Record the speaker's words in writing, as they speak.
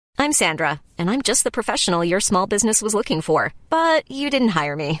I'm Sandra, and I'm just the professional your small business was looking for. But you didn't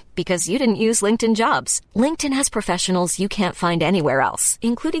hire me because you didn't use LinkedIn Jobs. LinkedIn has professionals you can't find anywhere else,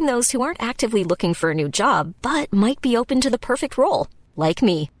 including those who aren't actively looking for a new job, but might be open to the perfect role, like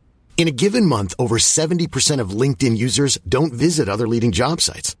me. In a given month, over 70% of LinkedIn users don't visit other leading job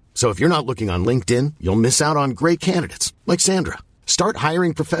sites. So if you're not looking on LinkedIn, you'll miss out on great candidates like Sandra. Start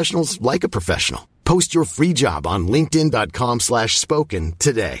hiring professionals like a professional. Post your free job on linkedin.com/spoken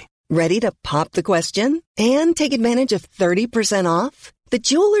today. Ready to pop the question and take advantage of 30% off? The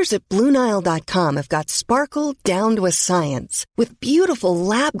jewelers at BlueNile.com have got sparkle down to a science with beautiful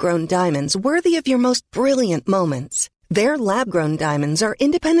lab-grown diamonds worthy of your most brilliant moments. Their lab-grown diamonds are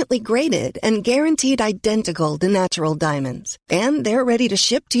independently graded and guaranteed identical to natural diamonds. And they're ready to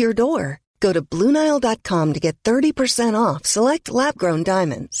ship to your door. Go to BlueNile.com to get 30% off select lab-grown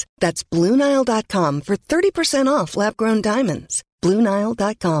diamonds. That's BlueNile.com for 30% off lab-grown diamonds.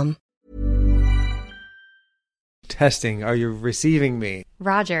 BlueNile.com. Testing. Are you receiving me?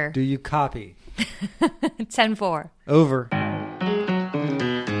 Roger. Do you copy? 10-4. Over.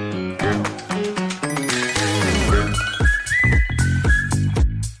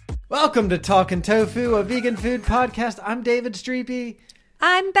 Welcome to Talkin' Tofu, a vegan food podcast. I'm David Streepy.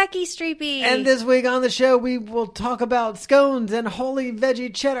 I'm Becky Streepy. And this week on the show, we will talk about scones and holy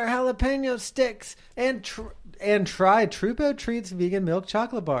veggie cheddar jalapeno sticks and try Trupo Treats vegan milk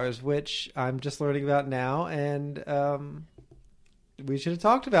chocolate bars, which I'm just learning about now. And we should have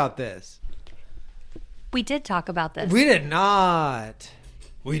talked about this. We did talk about this. We did not.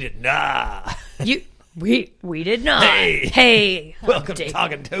 We did not. We did not. Hey. Welcome to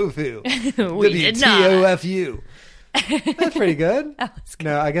Talkin' Tofu. We did not. WTOFU. That's pretty good. That was good.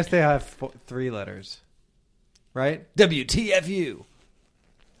 No, I guess they have 3 letters. Right? WTFU.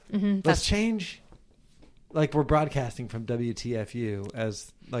 Let's change. Like we're broadcasting from WTFU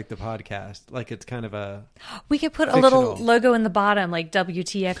as like the podcast. Like it's kind of a We could put fictional. a little logo in the bottom like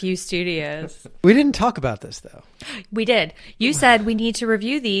WTFU Studios. We didn't talk about this though. We did. You said we need to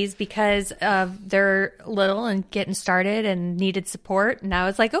review these because they're little and getting started and needed support. And I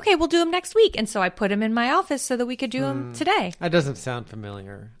was like, okay, we'll do them next week. And so I put them in my office so that we could do them today. That doesn't sound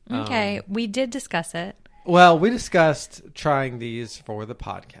familiar. Okay. We did discuss it. Well, we discussed trying these for the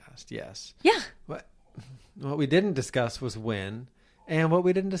podcast. Yes. Yeah. What we didn't discuss was when, and what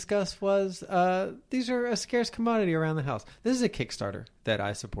we didn't discuss was these are a scarce commodity around the house. This is a Kickstarter that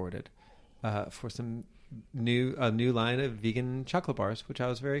I supported for some new line of vegan chocolate bars, which I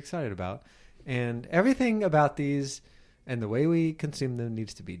was very excited about. And everything about these and the way we consume them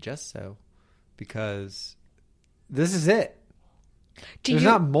needs to be just so, because this is it. There's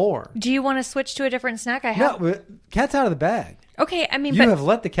not more. Do you want to switch to a different snack? I have. No, cat's out of the bag. Okay, I mean, you have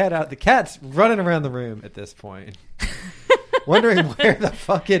let the cat out. The cat's running around the room at this point, wondering where the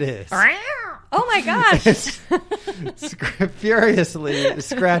fuck it is. Oh my gosh! It's furiously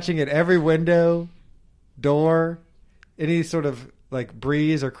scratching at every window, door, any sort of like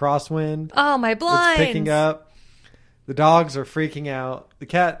breeze or crosswind. Oh, my blinds! It's picking up. The dogs are freaking out. The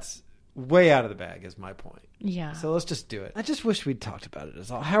cat's way out of the bag. Is my point. Yeah. So let's just do it. I just wish we'd talked about it.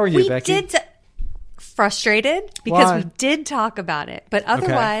 As all. How are you, Becky? Frustrated because Why? we did talk about it, but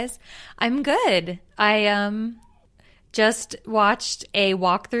otherwise I'm good. I just watched a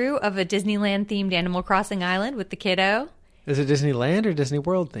walkthrough of a Disneyland themed Animal Crossing island with the kiddo. Is it Disneyland or Disney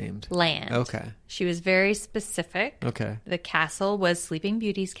World themed? Land. Okay. She was very specific. Okay. The castle was Sleeping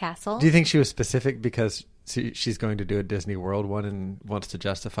Beauty's castle. Do you think she was specific because she's going to do a Disney World one and wants to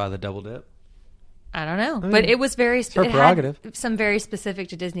justify the double dip? I don't know, but it was very her prerogative. It had some very specific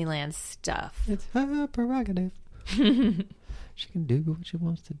to Disneyland stuff. It's her prerogative. She can do what she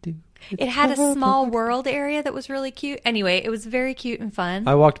wants to do. It had a small world area that was really cute. Anyway, it was very cute and fun.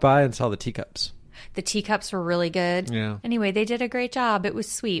 I walked by and saw the teacups. The teacups were really good. Yeah. Anyway, they did a great job. It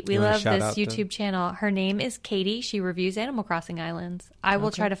was sweet. We love this YouTube channel. Her name is Katie. She reviews Animal Crossing islands. I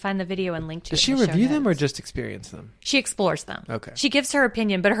will try to find the video and link to it. Does she review them or just experience them? She explores them. Okay. She gives her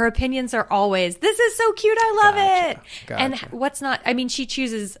opinion, but her opinions are always, this is so cute. I love it. Gotcha. And what's not, I mean, she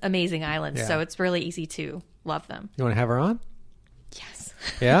chooses amazing islands, Yeah. so it's really easy to love them. You want to have her on? Yes.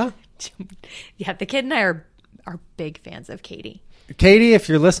 Yeah? Yeah, the kid and I are big fans of Katie. Katie, if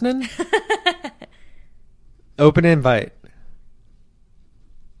you're listening, open invite.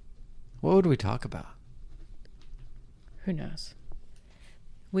 What would we talk about? Who knows?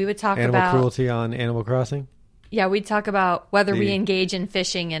 We would talk Animal about cruelty on Animal Crossing? Yeah, we'd talk about whether we engage in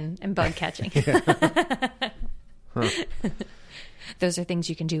fishing and bug catching. Those are things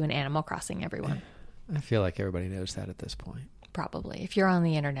you can do in Animal Crossing, everyone. I feel like everybody knows that at this point. Probably. If you're on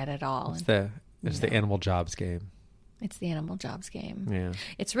the internet at all. It's the Animal Jobs game. It's the Animal Jobs game. Yeah.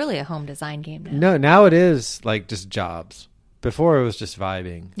 It's really a home design game now. No, now it is like just jobs. Before it was just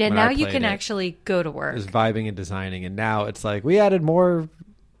vibing. Yeah, when now I you played can it. actually go to It work. was vibing and designing, and now it's like we added more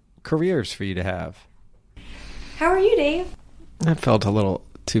careers for you to have. How are you, Dave? That felt a little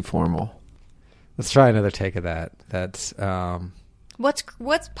too formal. Let's try another take of that. That's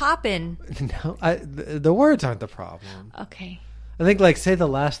What's poppin'? no, the words aren't the problem. Okay. I think like say the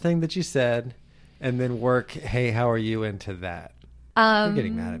last thing that you said, and then work. Hey, how are you into that? You're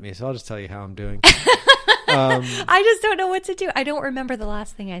getting mad at me, so I'll just tell you how I'm doing. I just don't know what to do. I don't remember the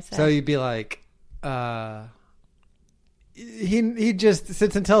last thing I said. So you'd be like, he just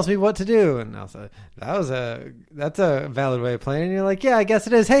sits and tells me what to do, and I'll say that's a valid way of playing. And you're like, yeah, I guess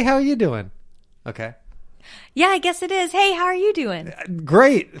it is. Hey, how are you doing? Okay, yeah, I guess it is. Hey, how are you doing?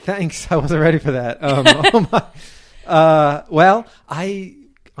 great, thanks. I wasn't ready for that. Oh my. Well,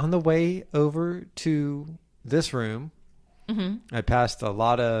 on the way over to this room, I passed a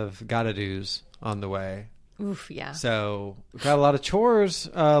lot of gotta do's on the way. Oof, yeah. So we've got a lot of chores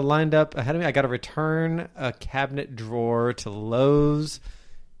lined up ahead of me. I got to return a cabinet drawer to Lowe's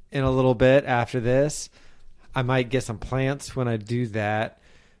in a little bit after this. I might get some plants when I do that.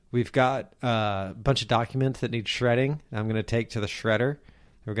 We've got a bunch of documents that need shredding. I'm going to take to the shredder.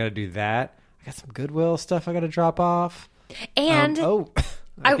 We're going to do that. I got some Goodwill stuff I got to drop off. And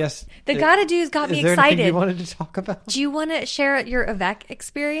I guess the gotta do's got me Is there excited. anything you wanted to talk about? Do you want to share your Avec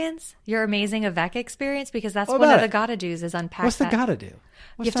experience, your amazing Avec experience? Because that's What one about of the it? gotta do's is unpack What's the that. gotta do? You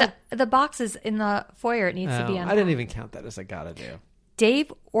What's have to, the box is in the foyer. It needs to be Oh, unpacked. I didn't even count that as a gotta do.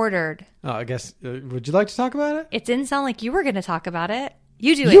 Dave ordered. Oh, I guess. Would you like to talk about it? It didn't sound like you were going to talk about it.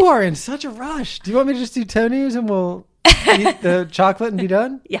 You do You it. are in such a rush. Do you want me to just do toe news and we'll eat the chocolate and be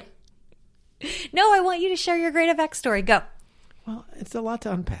done? Yeah. No, I want you to share your great Avec story. Go. Well, it's a lot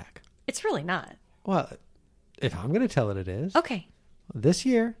to unpack. It's really not. Well, if I'm going to tell it is. Okay. This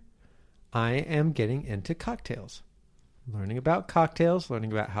year, I am getting into cocktails. Learning about cocktails,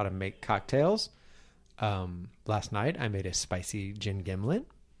 learning about how to make cocktails. Last night, I made a spicy gin gimlet.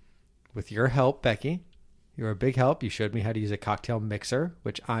 With your help, Becky. You're a big help. You showed me how to use a cocktail mixer,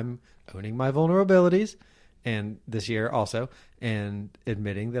 which I'm owning my vulnerabilities. And this year also, and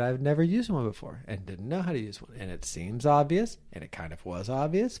admitting that I've never used one before and didn't know how to use one. And it seems obvious, and it kind of was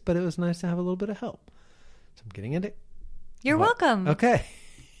obvious, but it was nice to have a little bit of help. So I'm getting into it. You're welcome. Okay.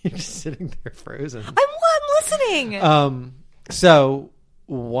 You're just sitting there frozen. I'm listening. So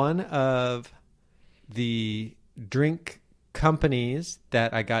one of the drink companies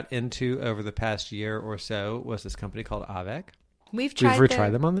that I got into over the past year or so was this company called Avec. We've We've tried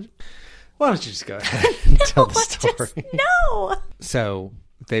retried them on the... Why don't you just go ahead and tell the story? No. So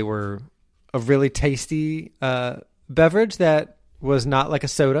they were a really tasty beverage that was not like a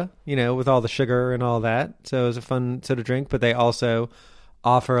soda, you know, with all the sugar and all that. So it was a fun soda drink, but they also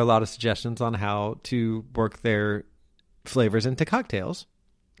offer a lot of suggestions on how to work their flavors into cocktails.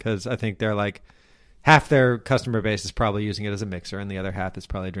 Because I think they're like half their customer base is probably using it as a mixer and the other half is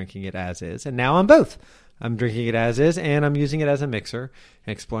probably drinking it as is. And now I'm both. I'm drinking it as is, and I'm using it as a mixer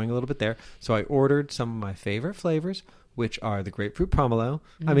and exploring a little bit there. So I ordered some of my favorite flavors, which are the grapefruit pomelo.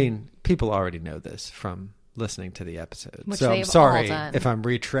 I mean, people already know this from listening to the episode. Which so I'm they've sorry all done. if I'm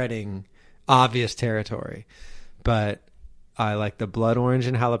retreading obvious territory. But I like the blood orange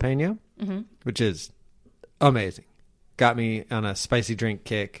and jalapeno, which is amazing. Got me on a spicy drink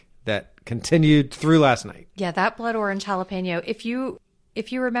kick that continued through last night. Yeah, that blood orange jalapeno.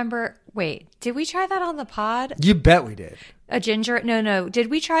 If you remember, wait, did we try that on the pod? You bet we did. A ginger? No. Did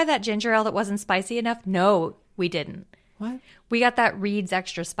we try that ginger ale that wasn't spicy enough? No, we didn't. What? We got that Reed's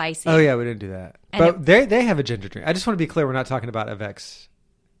extra spicy. Oh, yeah, we didn't do that. And But they have a ginger drink. I just want to be clear, we're not talking about Avec's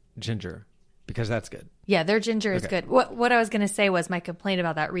ginger, because that's good. Yeah, their ginger is good. What I was going to say was my complaint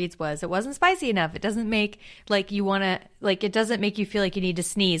about that Reed's was it wasn't spicy enough. It doesn't make like you want to, like it doesn't make you feel like you need to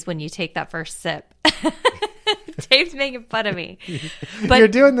sneeze when you take that first sip. Dave's making fun of me. But You're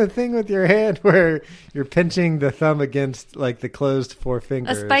doing the thing with your hand where you're pinching the thumb against like the closed four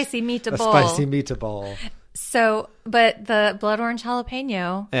fingers. A spicy meatball. A spicy meatball. So, but the blood orange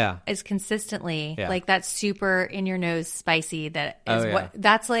jalapeno Yeah. is consistently Yeah. like that super in your nose spicy that is Oh, yeah. what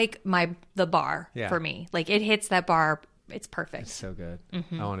that's like the bar Yeah. for me. Like it hits that bar. It's perfect. It's so good.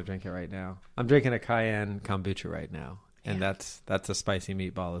 Mm-hmm. I want to drink it right now. I'm drinking a cayenne kombucha right now. And that's a spicy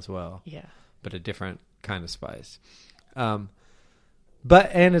meatball as well. Yeah. But a different kind of spice. And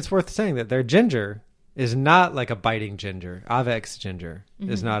it's worth saying that their ginger is not like a biting ginger. Avec's ginger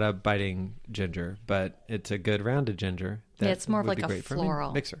is not a biting ginger, but it's a good rounded ginger. That Yeah, it's more of would like be a great for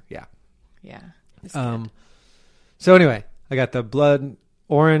floral. mixer. Yeah. Yeah. It's So anyway, I got the blood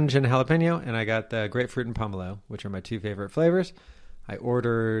orange and jalapeno, and I got the grapefruit and pomelo, which are my 2 favorite flavors. I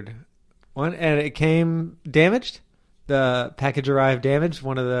ordered one, and it came damaged. The package arrived damaged. At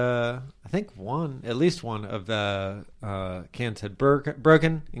least one of the cans had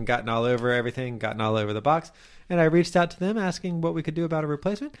broken and gotten all over everything, gotten all over the box. And I reached out to them asking what we could do about a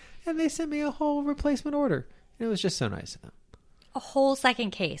replacement, and they sent me a whole replacement order. And it was just so nice of them. A whole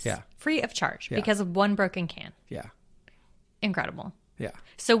second case. Yeah. Free of charge Yeah. because of one broken can. Yeah. Incredible. Yeah.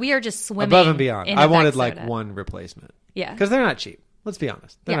 So we are just swimming Above and beyond. in I Avec wanted like soda. one replacement. Yeah. Because they're not cheap. Let's be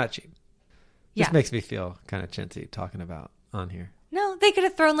honest. They're Yeah. not cheap. Yeah. Just makes me feel kind of chintzy talking about on here. No, they could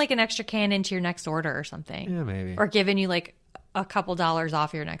have thrown like an extra can into your next order or something. Yeah, maybe. Or given you like a couple dollars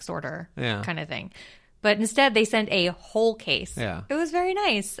off your next order. Yeah. Kind of thing. But instead, they sent a whole case. Yeah. It was very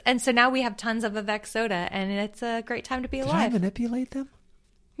nice. And so now we have tons of Avec soda, and it's a great time to be Did I alive. manipulate them?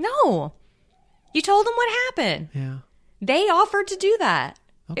 No. You told them what happened. Yeah. They offered to do that.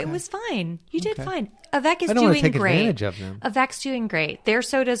 Okay. It was fine. You did Okay. fine. Avec is I don't want doing to take great. advantage of them. Avec's doing great. Their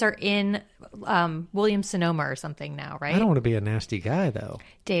sodas are in Williams-Sonoma or something now, right? I don't want to be a nasty guy, though.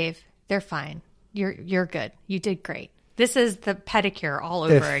 Dave, they're fine. You're good. You did great. This is the pedicure all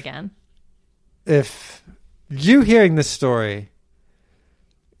over again. If you hearing this story,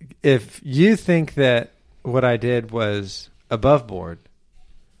 if you think that what I did was above board,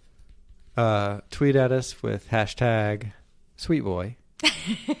 tweet at us with hashtag sweetboy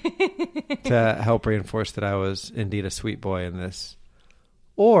to help reinforce that I was indeed a sweet boy in this.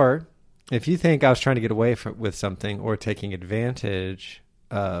 Or if you think I was trying to get away with something or taking advantage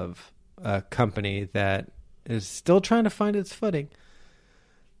of a company that is still trying to find its footing,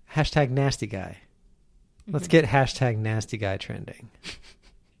 hashtag nasty guy. Let's get hashtag nasty guy trending.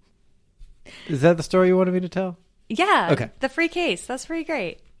 Is that the story you wanted me to tell? Yeah. Okay. The free case. That's pretty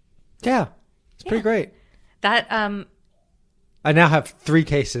great. Yeah. It's pretty great. That I now have 3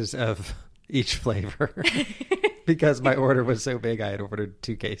 cases of each flavor because my order was so big I had ordered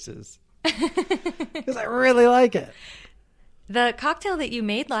 2 cases. Because I really like it. the cocktail that you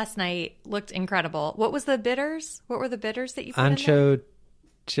made last night looked incredible. What was the bitters? What were the bitters that you put in there? Ancho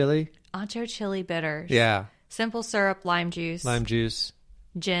chili. Ancho chili bitters. Yeah. Simple syrup, lime juice. Lime juice.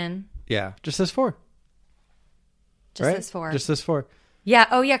 Gin. Yeah. Just this 4. Just right? this 4. Just this 4. Yeah.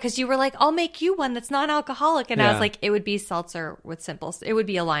 Oh, yeah. Because you were like, I'll make you one that's non-alcoholic. And I Yeah. was like, it would be seltzer with simple. It would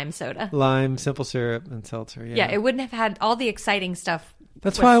be a lime soda. Lime, simple syrup, and seltzer. Yeah. Yeah. It wouldn't have had all the exciting stuff.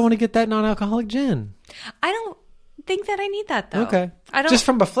 That's why I want to get that non-alcoholic gin. I don't think that I need that, though. Okay. I don't. Just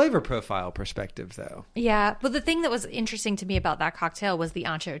from a flavor profile perspective, though. Yeah. But the thing that was interesting to me about that cocktail was the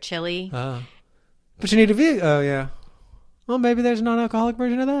ancho chili. But you need a vegan. Oh, yeah. Well, maybe there's a non-alcoholic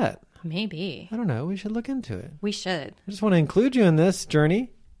version of that. Maybe. I don't know. We should look into it. We should. I just want to include you in this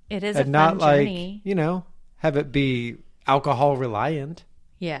journey. It is And a not fun journey. like, have it be alcohol reliant,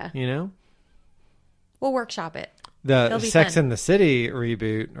 Yeah. We'll workshop it. The It'll be Sex fun. and the City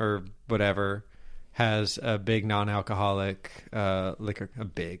reboot or whatever has a big non-alcoholic liquor.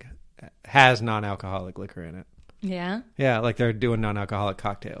 Has non-alcoholic liquor in it. Yeah. Yeah, like they're doing non-alcoholic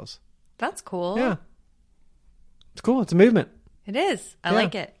cocktails. That's cool. Yeah. It's cool. It's a movement. It is. I Yeah.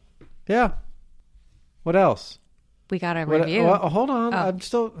 like it. Yeah. What else? We got a What- review. hold on.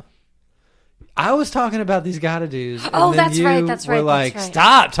 I was talking about these gotta do's. Oh, and then that's you right, that's right, Were like, that's right.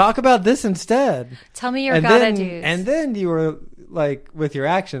 stop. Talk about this instead. Tell me your and gotta then, do's. And then you were like, with your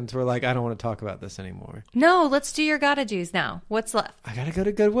actions, were like, I don't want to talk about this anymore. No, let's do your gotta do's now. What's left? I gotta go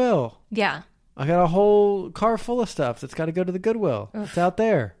to Goodwill. Yeah. I got a whole car full of stuff that's got to go to the Goodwill. It's out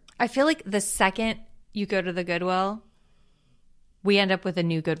there. I feel like the second you go to the Goodwill, we end up with a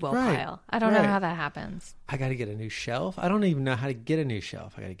new Goodwill Right, pile. I don't know right. how that happens. I got to get a new shelf. I don't even know how to get a new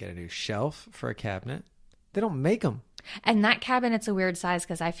shelf. I got to get a new shelf for a cabinet. They don't make them. And that cabinet's a weird size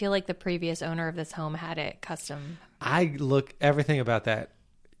because I feel like the previous owner of this home had it custom. Everything about that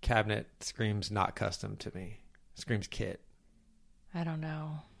cabinet screams not custom to me. Screams kit. I don't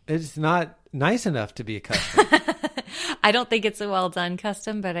know. It's not nice enough to be a custom. I don't think it's a well done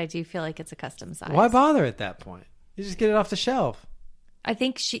custom, but I do feel like it's a custom size. Why bother at that point? You just get it off the shelf. I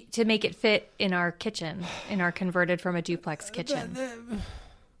think to make it fit in our kitchen, in our converted from a duplex kitchen.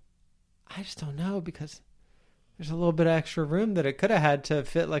 I just don't know because there's a little bit of extra room that it could have had to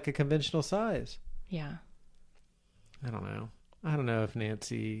fit like a conventional size. Yeah. I don't know. I don't know if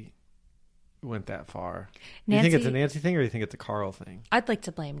Nancy went that far. Do you think it's a Nancy thing or do you think it's a Carl thing? I'd like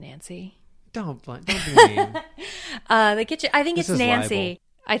to blame Nancy. Don't be mean. The kitchen. I think This it's is Nancy. libel.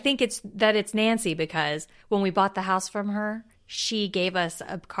 I think it's Nancy because when we bought the house from her, she gave us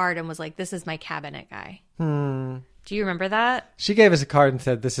a card and was like, "This is my cabinet guy." Do you remember that? She gave us a card and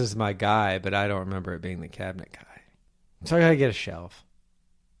said, "This is my guy," but I don't remember it being the cabinet guy. So I gotta get a shelf.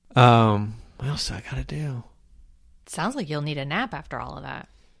 What else do I got to do? Sounds like you'll need a nap after all of that.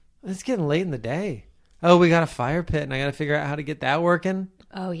 It's getting late in the day. Oh, we got a fire pit, and I got to figure out how to get that working.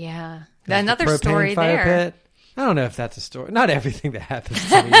 Oh, yeah. There's Another the propane story fire there. Pit. I don't know if that's a story. Not everything that happens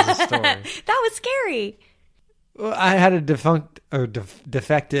to me is a story. That was scary. Well, I had a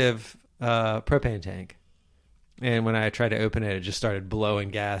defective propane tank. And when I tried to open it, it just started blowing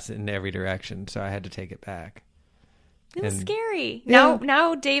gas in every direction. So I had to take it back. It was scary. Yeah.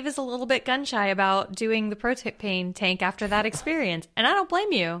 Now Dave is a little bit gun shy about doing the propane tank after that experience. And I don't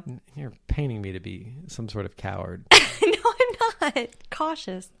blame you. You're painting me to be some sort of coward. No, I'm not.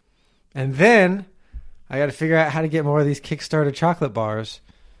 Cautious. And then I got to figure out how to get more of these Kickstarter chocolate bars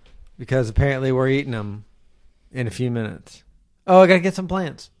because apparently we're eating them in a few minutes. Oh, I got to get some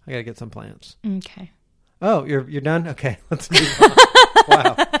plants. Okay. Oh, you're done? Okay, let's move on.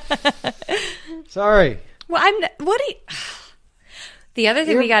 Wow. Sorry. Well, the other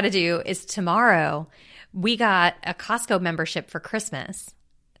thing we got to do is tomorrow we got a Costco membership for Christmas.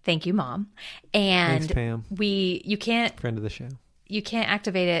 Thank you, Mom. And Thanks, Pam. you can't Friend of the show.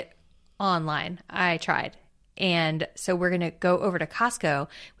 activate it online. I tried. And so we're going to go over to Costco,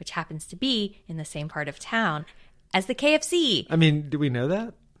 which happens to be in the same part of town as the KFC. I mean, do we know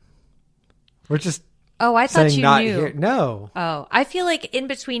that? We're just Oh, I thought saying you not knew. here. No. Oh, I feel like in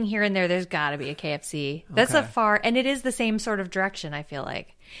between here and there's got to be a KFC. That's Okay. and it is the same sort of direction, I feel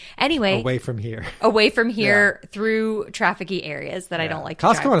like. Anyway, Away from here. away from here through trafficy areas that I don't like to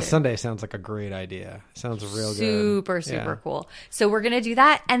Costco drive on a through. Sunday sounds like a great idea. Sounds real Super good. Yeah. cool. So we're going to do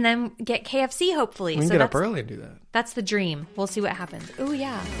that and then get KFC hopefully. We can So get up that's- early and do that. That's the dream. We'll see what happens. Oh,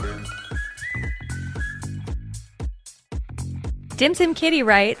 yeah. Dim Sim Kitty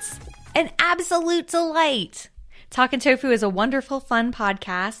writes, an absolute delight. Talkin' Tofu is a wonderful, fun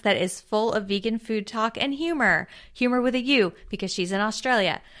podcast that is full of vegan food talk and humor. Humor with a U, because she's in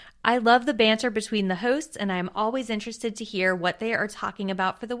Australia. I love the banter between the hosts, and I am always interested to hear what they are talking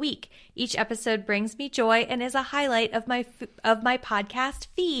about for the week. Each episode brings me joy and is a highlight of my podcast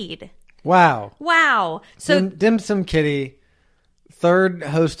feed. Wow. Wow. So Dim Sum Kitty, third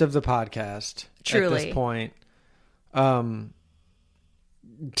host of the podcast. At Truly. this point.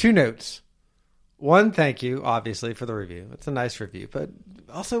 2 notes. One, thank you, obviously, for the review. It's a nice review. But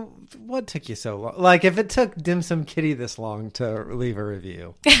also, what took you so long? Like, if it took Dim Sum Kitty this long to leave a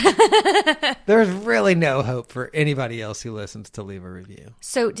review, there's really no hope for anybody else who listens to leave a review.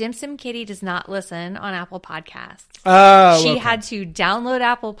 So Dim Sim Kitty does not listen on Apple Podcasts. Oh, She okay. had to download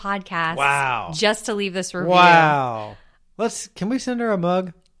Apple Podcasts Wow. just to leave this review. Wow. Can we send her a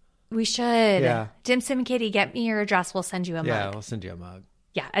mug? We should. Yeah. Dim Sim Kitty, get me your address. We'll send you a Yeah, mug. we'll send you a mug.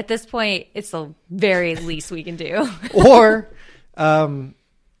 Yeah, at this point, it's the very least we can do. Or you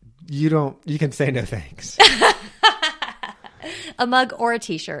can say no thanks. A mug or a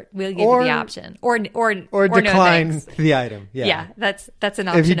T-shirt. We'll give Or- you the option. Or Or no decline thanks. the item. Yeah. Yeah, that's an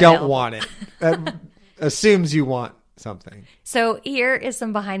option. If you don't available. want it. That assumes you want something. So here is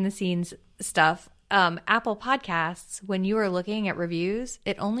some behind the scenes stuff. Apple Podcasts, when you are looking at reviews,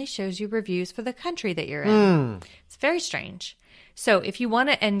 it only shows you reviews for the country that you're in. It's very strange. So if you want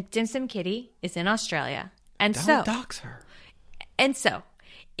to, and Dim Sim Kitty is in Australia. And Don't dox her. so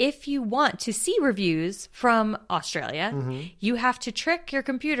if you want to see reviews from Australia, you have to trick your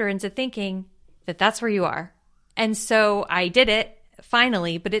computer into thinking that that's where you are. And so I did it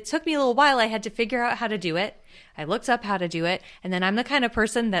finally, but it took me a little while. I had to figure out how to do it. I looked up how to do it. And then I'm the kind of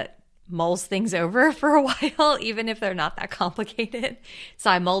person that mulls things over for a while, even if they're not that complicated. So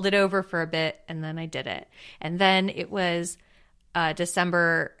I mulled it over for a bit and then I did it. And then it was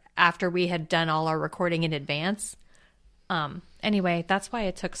December after we had done all our recording in advance. Anyway, that's why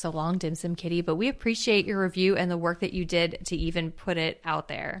it took so long, Dim Sim Kitty, but we appreciate your review and the work that you did to even put it out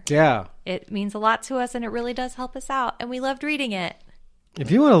there. Yeah. It means a lot to us and it really does help us out, and we loved reading it. If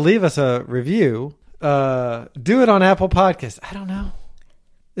you want to leave us a review, do it on Apple Podcasts. I don't know.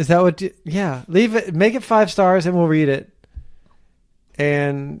 Is that what yeah. Leave it, make it 5 stars and we'll read it.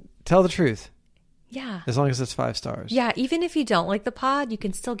 And tell the truth. Yeah. As long as it's 5 stars. Yeah, even if you don't like the pod, you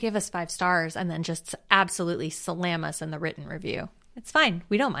can still give us 5 stars and then just absolutely slam us in the written review. It's fine.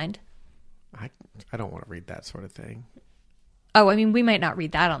 We don't mind. I don't want to read that sort of thing. Oh, I mean, we might not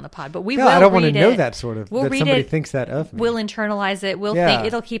read that on the pod, but we No, will I don't want to read know it. that sort of, We'll that read somebody it. thinks that of me. We'll internalize it. We'll Yeah. think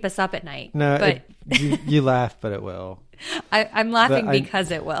it'll keep us up at night. No, but you laugh, but it will. I'm laughing But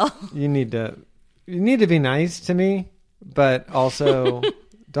because it will. You need to be nice to me, but also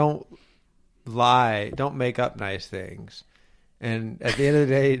don't lie. Don't make up nice things. And at the end of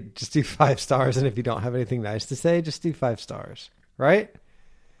the day, just do 5 stars. And if you don't have anything nice to say, just do 5 stars. Right?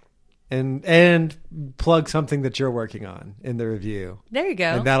 and plug something that you're working on in the review. There you go.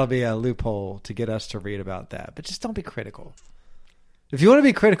 And that'll be a loophole to get us to read about that. But just don't be critical. If you want to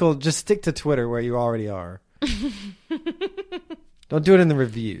be critical, just stick to Twitter where you already are. Don't do it in the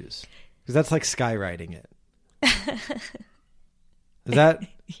reviews, because that's like skywriting it. Is that?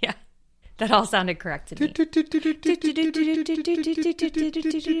 Yeah. That all sounded correct to me.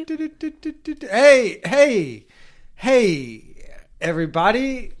 Hey,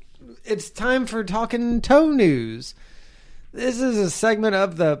 everybody. It's time for Talking Toe News. This is a segment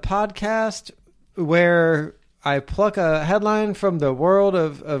of the podcast where I pluck a headline from the world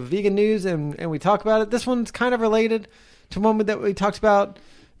of vegan news and we talk about it. This one's kind of related to one that we talked about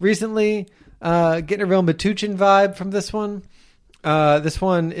recently. Getting a real Matuchin vibe from this one. This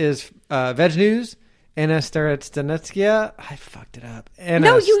one is Veg News. Anna Starostyanetskia. I fucked it up.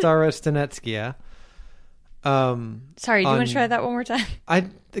 Anna Starostyanetskia. Sorry, do you want to try that one more time? I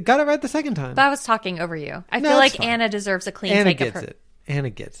got it right the second time. But I was talking over you. I feel like Anna deserves a clean take of her. Anna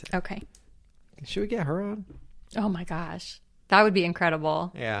gets it. Okay. Should we get her on? Oh my gosh. That would be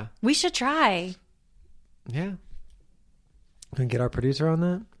incredible. Yeah. We should try. Yeah. Can we get our producer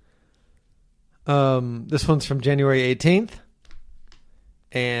on that? This one's from January 18th.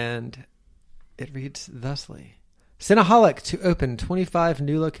 And it reads thusly. Cinnaholic to open 25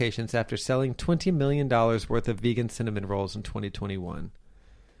 new locations after selling $20 million worth of vegan cinnamon rolls in 2021.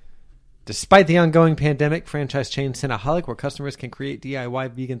 Despite the ongoing pandemic, franchise chain Cinnaholic, where customers can create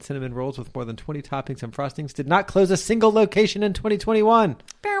DIY vegan cinnamon rolls with more than 20 toppings and frostings, did not close a single location in 2021.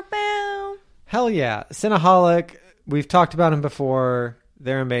 Bow, bow. Hell yeah. Cinnaholic, we've talked about them before.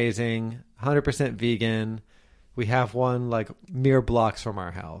 They're amazing. 100% vegan. We have one like mere blocks from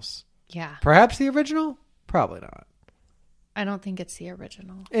our house. Yeah. Perhaps the original? Probably not. I don't think it's the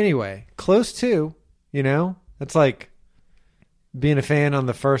original. Anyway, close to, you know? It's like being a fan on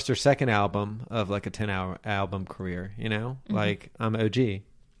the first or second album of like a 10-hour album career, you know? Mm-hmm. Like, I'm OG.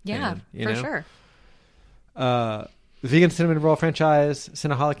 Yeah, fan, for sure. The vegan cinnamon roll franchise,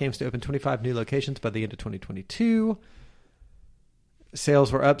 Cinnaholic, aims to open 25 new locations by the end of 2022.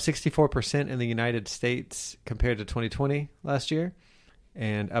 Sales were up 64% in the United States compared to 2020 last year,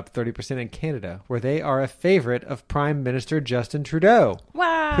 and up 30% in Canada, where they are a favorite of Prime Minister Justin Trudeau.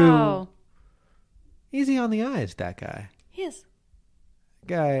 Wow. Who, easy on the eyes, that guy. He is.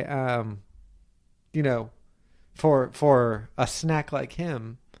 Guy, you know, for a snack like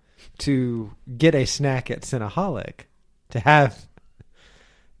him to get a snack at Cinnaholic, to have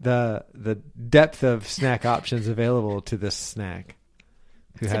the depth of snack options available to this snack,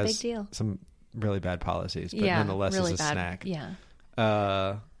 who it's has a big deal. Some really bad policies, but yeah, nonetheless really is a bad. snack. Yeah.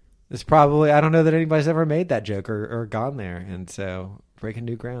 It's probably, I don't know that anybody's ever made that joke or gone there, and so breaking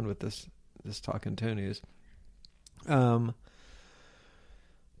new ground with this Talking Toe News.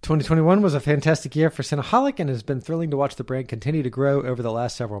 2021 was a fantastic year for Cinnaholic and has been thrilling to watch the brand continue to grow over the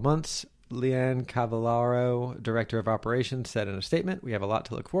last several months. Leanne Cavallaro, Director of Operations, said in a statement, "We have a lot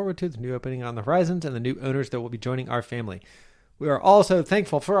to look forward to, the new opening on the horizons and the new owners that will be joining our family. We are also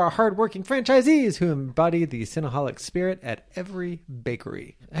thankful for our hardworking franchisees who embody the Cinnaholic spirit at every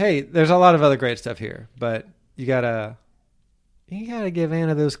bakery." Hey, there's a lot of other great stuff here, but you gotta give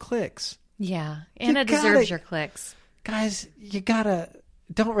Anna those clicks. Yeah. Anna deserves your clicks. Guys,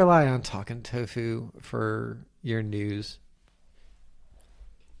 don't rely on Talking Tofu for your news.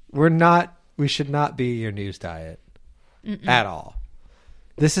 We should not be your news diet at all.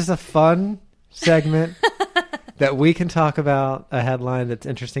 This is a fun segment that we can talk about a headline that's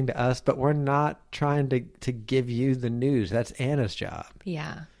interesting to us, but we're not trying to give you the news. That's Anna's job.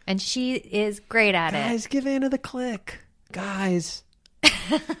 Yeah. And she is great at it. Guys, give Anna the click. Guys,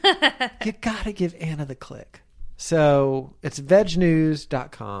 you gotta give Anna the click. So it's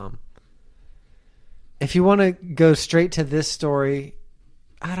vegnews.com. If you want to go straight to this story,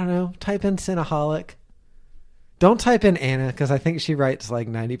 I don't know, type in Cinnaholic. Don't type in Anna, because I think she writes like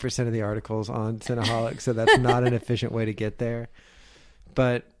 90% of the articles on Cinnaholic, so that's not an efficient way to get there.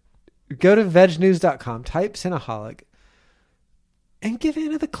 But go to vegnews.com, type Cinnaholic, and give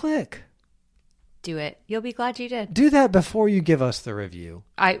Anna the click. Do it. You'll be glad you did. Do that before you give us the review.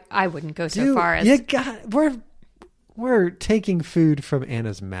 I wouldn't go so far as... We're taking food from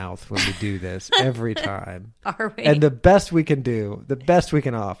Anna's mouth when we do this every time. Are we? And the best we can do, the best we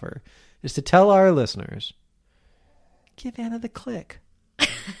can offer, is to tell our listeners, give Anna the click.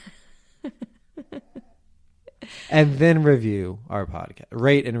 And then review our podcast.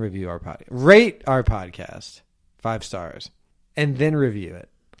 Rate and review our podcast. Rate our podcast 5 stars. And then review it.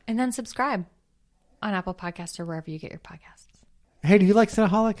 And then subscribe on Apple Podcasts or wherever you get your podcasts. Hey, do you like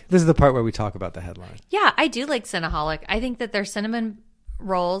Cinnaholic? This is the part where we talk about the headline. Yeah, I do like Cinnaholic. I think that their cinnamon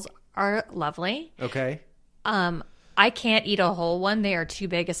rolls are lovely. Okay. I can't eat a whole one. They are too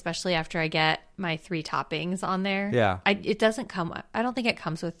big, especially after I get my 3 toppings on there. Yeah. It doesn't come. I don't think it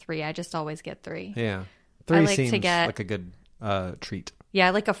comes with 3. I just always get 3. Yeah. I 3 like to seems get- like a good treat. Yeah, I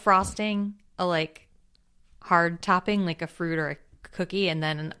like a frosting, a like hard topping, like a fruit or a cookie, and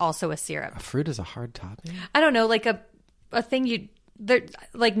then also a syrup. A fruit is a hard topping? I don't know, like a thing they're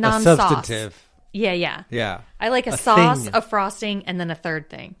like A non-sauce. substantive. Yeah, yeah. Yeah. I like a sauce, thing. a frosting, and then a third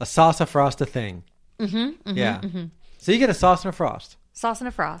thing. A sauce, a frost, a thing. Yeah. So you get a sauce and a frost. Sauce and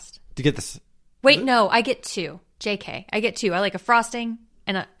a frost. Do you get this? Wait, no, I get 2. JK. I get 2. I like a frosting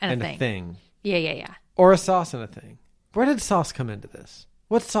and a And thing. a thing. Yeah. Or a sauce and a thing. Where did sauce come into this?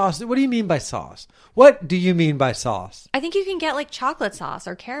 What sauce? What do you mean by sauce? What do you mean by sauce? I think you can get like chocolate sauce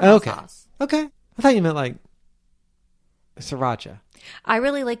or caramel Okay. sauce. Okay. I thought you meant like sriracha. I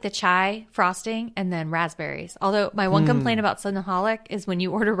really like the chai frosting and then raspberries. Although my one complaint about Sunaholic is when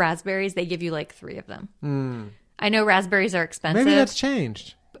you order raspberries, they give you like 3 of them. I know raspberries are expensive. Maybe that's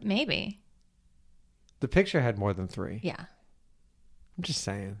changed. But maybe. The picture had more than 3. Yeah. I'm just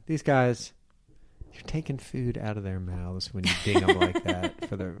saying. These guys, you're taking food out of their mouths when you ding them like that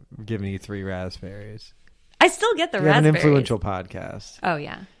for the giving you 3 raspberries. I still get the You have an raspberries. influential podcast. Oh,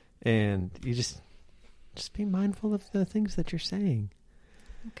 yeah. And you just be mindful of the things that you're saying.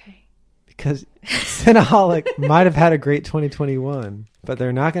 Okay. Because Cinnaholic might have had a great 2021, but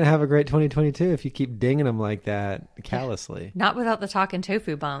they're not going to have a great 2022 if you keep dinging them like that callously. Not without the talking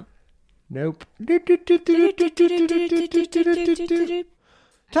tofu bump. Nope.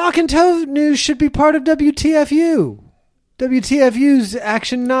 Talking Toe News should be part of WTFU. WTFU's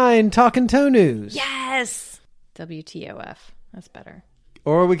Action 9 Talking Toe News. Yes. WTOF. That's better.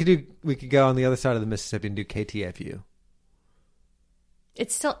 Or we could go on the other side of the Mississippi and do KTFU.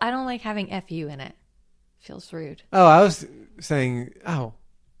 It's still, I don't like having FU in it. Feels rude. Oh, I was saying, oh,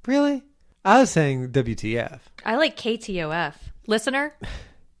 really? I was saying WTF. I like KTOF. Listener,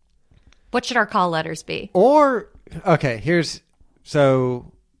 what should our call letters be? Or, okay,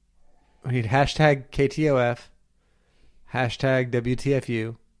 so we need hashtag KTOF, hashtag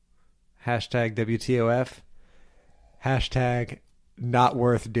WTFU, hashtag WTOF, hashtag not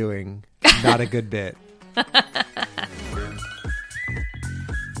worth doing, not a good bit.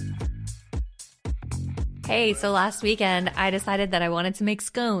 Hey, so last weekend I decided that I wanted to make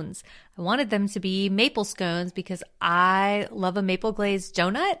scones. I wanted them to be maple scones because I love a maple glazed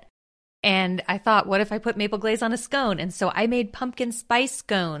donut. And I thought, what if I put maple glaze on a scone? And so I made pumpkin spice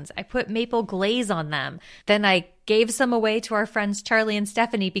scones. I put maple glaze on them. Then I gave some away to our friends Charlie and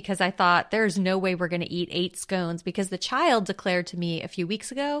Stephanie because I thought there's no way we're going to eat 8 scones because the child declared to me a few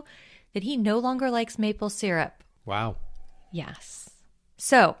weeks ago that he no longer likes maple syrup. Wow. Yes.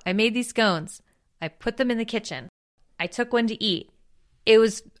 So I made these scones. I put them in the kitchen. I took one to eat. It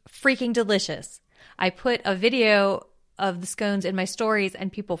was freaking delicious. I put a video of the scones in my stories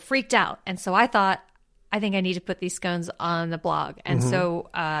and people freaked out. And so I thought, I think I need to put these scones on the blog. And so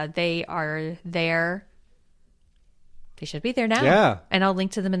they are there. They should be there now. Yeah. And I'll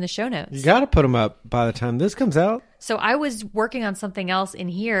link to them in the show notes. You got to put them up by the time this comes out. So I was working on something else in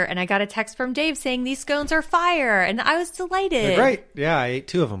here and I got a text from Dave saying these scones are fire. And I was delighted. They're great. Yeah, I ate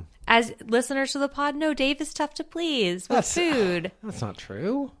 2 of them. As listeners to the pod know, Dave is tough to please with food. That's not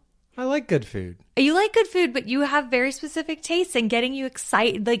true. I like good food. You like good food, but you have very specific tastes, and getting you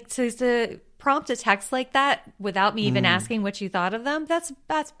excited, like to prompt a text like that without me even asking what you thought of them, that's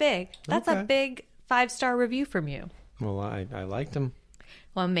big. That's Okay. a big 5-star review from you. Well, I liked them.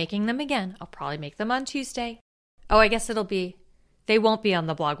 Well, I'm making them again. I'll probably make them on Tuesday. Oh, I guess they won't be on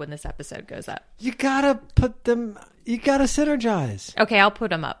the blog when this episode goes up. You got to put them, you got to synergize. Okay, I'll put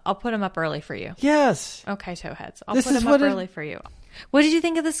them up. I'll put them up early for you. Yes. Okay, towheads. I'll This put is them up what early for you. What did you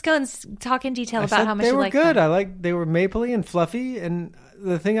think of the scones? Talk in detail I about said how much they you were like good. them. They were mapley and fluffy, and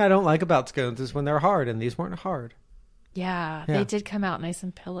the thing I don't like about scones is when they're hard, and these weren't hard. Yeah, Yeah. they did come out nice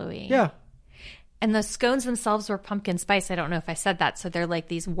and pillowy. Yeah. And the scones themselves were pumpkin spice. I don't know if I said that. So they're like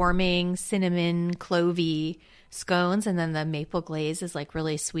these warming cinnamon clovey scones. And then the maple glaze is like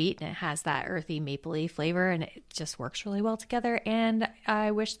really sweet and it has that earthy mapley flavor and it just works really well together. And I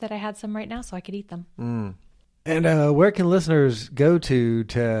wish that I had some right now so I could eat them. And where can listeners go to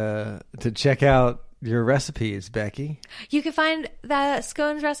check out your recipes, Becky? You can find the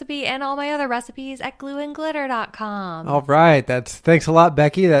scones recipe and all my other recipes at glueandglitter.com. All right. Thanks a lot,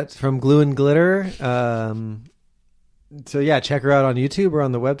 Becky. That's from Glue and Glitter. So yeah, check her out on YouTube or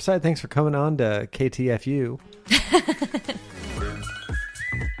on the website. Thanks for coming on to KTFU.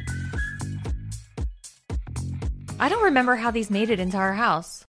 I don't remember how these made it into our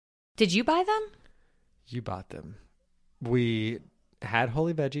house. Did you buy them? You bought them. We had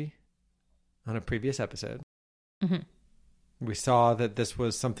Holy Veggie. on a previous episode. Mm-hmm. We saw that this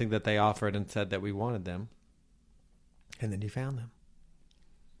was something that they offered and said that we wanted them. And then you found them.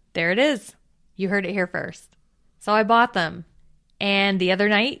 There it is. You heard it here first. So I bought them. And the other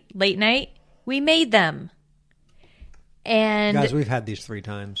night, late night, we made them. And guys, we've had these 3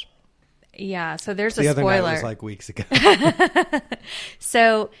 times. Yeah, so there's the a other spoiler. night was like weeks ago.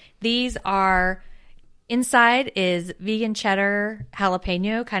 So these are, inside is vegan cheddar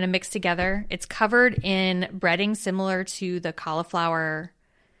jalapeno kind of mixed together. It's covered in breading similar to the cauliflower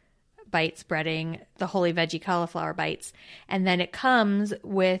bites breading, the holy veggie cauliflower bites. And then it comes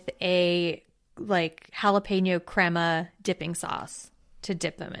with a like jalapeno crema dipping sauce to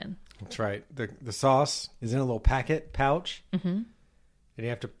dip them in. That's right. The sauce is in a little pouch. Mm-hmm. And you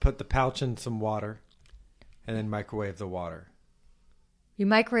have to put the pouch in some water and then microwave the water. You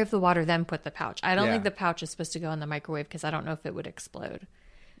microwave the water, then put the pouch. I don't Yeah. think the pouch is supposed to go in the microwave because I don't know if it would explode.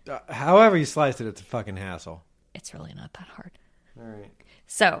 However you slice it, it's a fucking hassle. It's really not that hard. All right.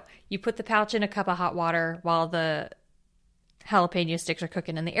 So you put the pouch in a cup of hot water while the jalapeno sticks are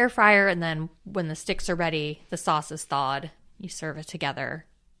cooking in the air fryer. And then when the sticks are ready, the sauce is thawed. You serve it together.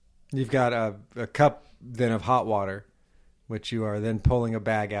 You've got a cup then of hot water, which you are then pulling a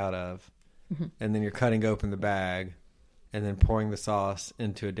bag out of. Mm-hmm. And then you're cutting open the bag and then pouring the sauce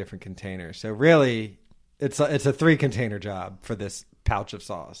into a different container. So really, it's a 3-container job for this pouch of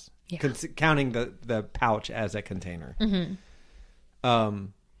sauce, Yeah. Counting the pouch as a container. Mm-hmm.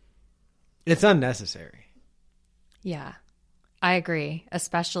 It's unnecessary. Yeah, I agree,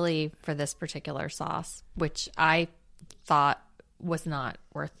 especially for this particular sauce, which I thought was not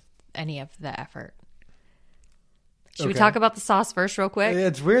worth any of the effort. Should we talk about the sauce first real quick?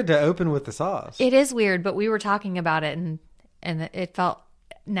 It's weird to open with the sauce. It is weird, but we were talking about it and it felt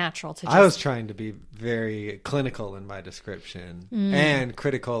natural to just... I was trying to be very clinical in my description and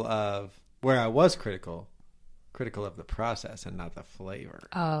critical of where I was critical of the process and not the flavor.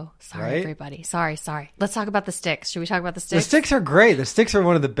 Oh, sorry, right? everybody. Sorry. Let's talk about the sticks. Should we talk about the sticks? The sticks are great. The sticks are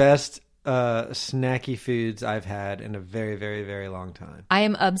one of the best snacky foods I've had in a very, very, very long time. I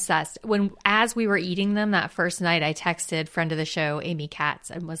am obsessed. As we were eating them that first night, I texted friend of the show, Amy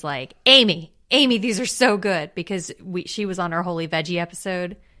Katz, and was like, Amy, these are so good, because she was on our Holy Veggie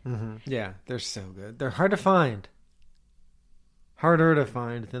episode. Mm-hmm. Yeah, they're so good. They're hard to find. Harder to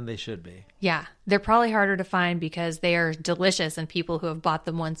find than they should be. Yeah, they're probably harder to find because they are delicious and people who have bought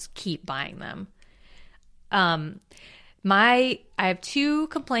them once keep buying them. I have 2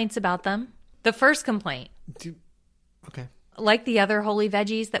 complaints about them. The first complaint. Okay. Like the other Holy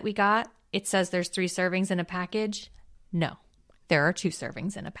Veggies that we got, it says there's 3 servings in a package. No, there are 2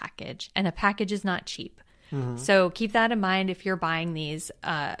 servings in a package, and a package is not cheap. Mm-hmm. So keep that in mind if you're buying these,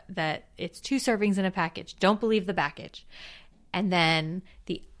 that it's 2 servings in a package. Don't believe the package. And then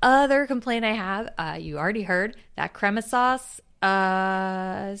the other complaint I have, you already heard, that crema sauce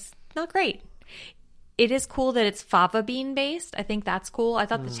is not great. It is cool that it's fava bean based. I think that's cool. I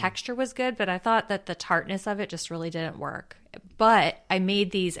thought the texture was good, but I thought that the tartness of it just really didn't work. But I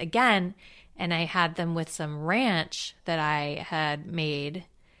made these again, and I had them with some ranch that I had made,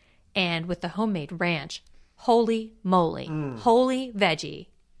 and with the homemade ranch. Holy moly. Holy veggie.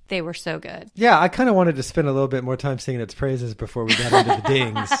 They were so good. Yeah, I kind of wanted to spend a little bit more time singing its praises before we got into the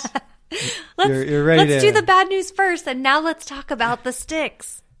dings. You're ready let's do the bad news first, and now let's talk about the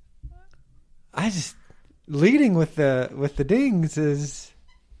sticks. Leading with the dings is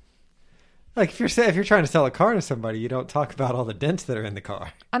like if you're trying to sell a car to somebody, you don't talk about all the dents that are in the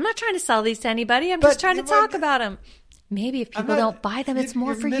car. I'm not trying to sell these to anybody. I'm just trying to talk about them. Maybe if people don't buy them, it's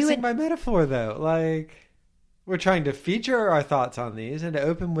more for you. You're missing my metaphor, though. Like, we're trying to feature our thoughts on these and to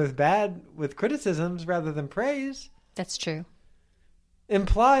open with criticisms rather than praise. That's true.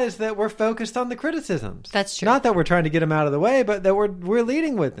 Implies that we're focused on the criticisms. That's true. Not that we're trying to get them out of the way, but that we're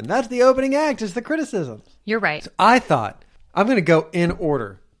leading with them. That's the opening act, is the criticisms. You're right. So I thought I'm going to go in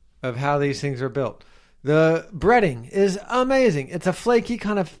order of how these things are built. The breading is amazing. It's a flaky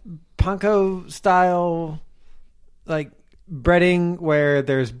kind of panko style, like breading where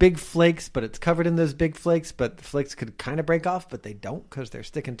there's big flakes, but it's covered in those big flakes, but the flakes could kind of break off, but they don't because they're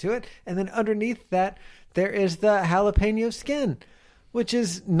sticking to it. And then underneath that, there is the jalapeno skin, which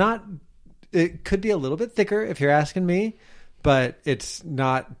is not, it could be a little bit thicker if you're asking me, but it's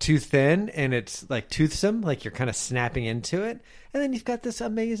not too thin, and it's like toothsome, like you're kind of snapping into it. And then you've got this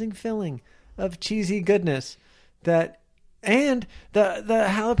amazing filling of cheesy goodness and the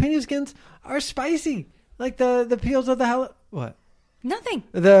jalapeno skins are spicy. Like the peels of the what? Nothing.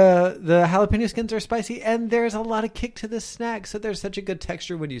 The jalapeno skins are spicy, and there's a lot of kick to this snack. So there's such a good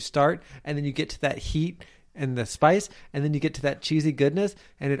texture when you start, and then you get to that heat and the spice, and then you get to that cheesy goodness,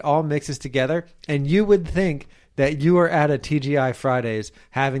 and it all mixes together. And you would think that you are at a TGI Fridays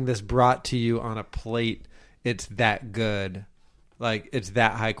having this brought to you on a plate. It's that good. Like, it's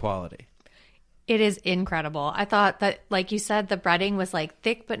that high quality. It is incredible. I thought that, like you said, the breading was like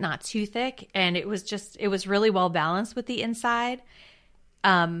thick but not too thick, and it was really well balanced with the inside.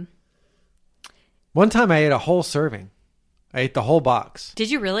 One time I ate a whole serving. I ate the whole box.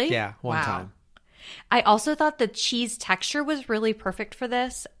 Did you really? Yeah, one time. I also thought the cheese texture was really perfect for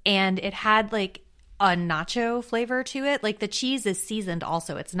this, and it had like a nacho flavor to it. Like the cheese is seasoned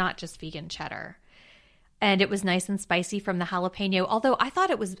also. It's not just vegan cheddar. And it was nice and spicy from the jalapeno. Although I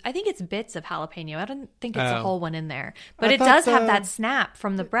think it's bits of jalapeno. I don't think it's a whole one in there. But it does have that snap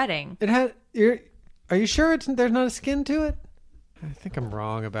from the breading. Are you sure there's not a skin to it? I think I'm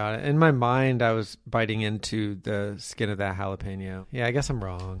wrong about it. In my mind, I was biting into the skin of that jalapeno. Yeah, I guess I'm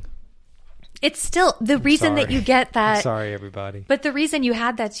wrong. It's still the reason that you get that. I'm sorry, everybody. But the reason you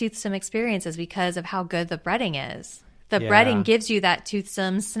had that toothsome experience is because of how good the breading is. The breading gives you that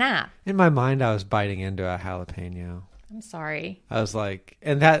toothsome snap. In my mind, I was biting into a jalapeno. I'm sorry. I was like,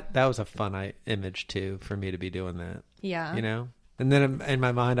 and that was a fun image too for me to be doing that. Yeah. You know? And then in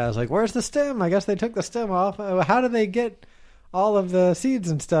my mind, I was like, where's the stem? I guess they took the stem off. How do they get all of the seeds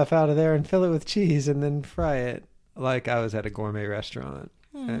and stuff out of there and fill it with cheese and then fry it? Like I was at a gourmet restaurant.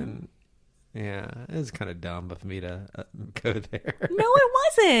 And yeah, it was kind of dumb of me to go there. No, it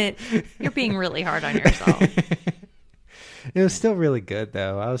wasn't. You're being really hard on yourself. It was still really good,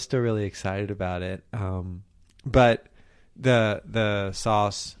 though. I was still really excited about it. But the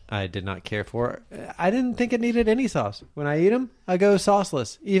sauce I did not care for. I didn't think it needed any sauce. When I eat them, I go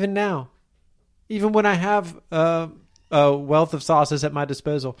sauceless, even now. Even when I have a wealth of sauces at my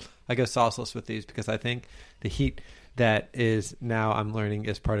disposal, I go sauceless with these because I think the heat that is now I'm learning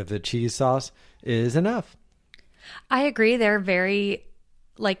is part of the cheese sauce is enough. I agree. They're very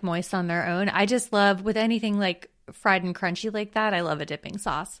like moist on their own. I just love with anything like fried and crunchy like that, I love a dipping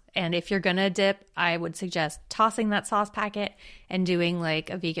sauce. And if you're gonna dip, I would suggest tossing that sauce packet and doing like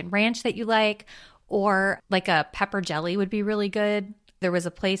a vegan ranch that you like, or like a pepper jelly would be really good. There was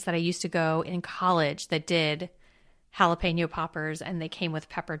a place that I used to go in college that did jalapeno poppers, and they came with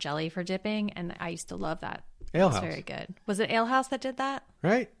pepper jelly for dipping, and I used to love that. Ale It's House. very good. Was it Ale House that did that?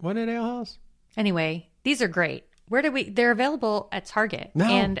 Right? Wasn't it Ale House? Anyway, these are great. They're available at Target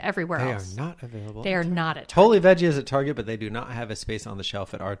and everywhere else. They are not available. They are not at Target. Holy Veggie is at Target, but they do not have a space on the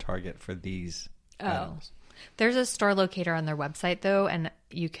shelf at our Target for these items. There's a store locator on their website, though, and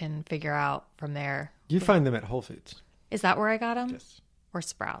you can figure out from there. You find them at Whole Foods. Is that where I got them? Yes. Or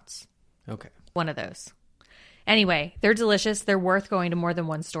Sprouts? Okay. One of those. Anyway, they're delicious. They're worth going to more than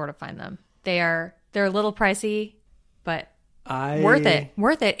one store to find them. They're a little pricey, but worth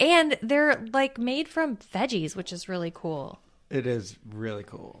it. And they're like made from veggies, which is really cool. It is really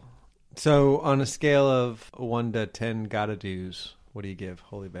cool. So on a scale of 1 to 10 gotta do's, what do you give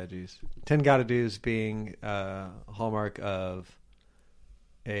Holy Veggies? 10 gotta do's being a hallmark of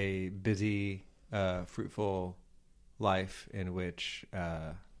a busy, fruitful life in which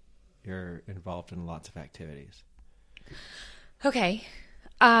you're involved in lots of activities. Okay.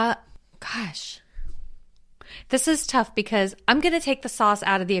 Gosh. This is tough because I'm going to take the sauce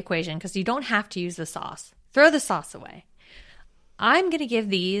out of the equation because you don't have to use the sauce. Throw the sauce away. I'm going to give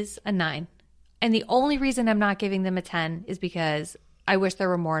these a 9. And the only reason I'm not giving them a 10 is because I wish there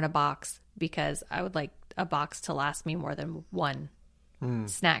were more in a box, because I would like a box to last me more than one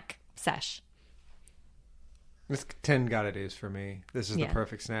snack sesh. It's 10 gotta do's for me. This is the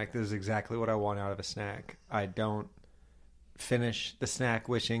perfect snack. This is exactly what I want out of a snack. I don't finish the snack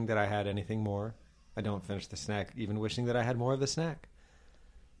wishing that I had anything more. I don't finish the snack even wishing that I had more of the snack.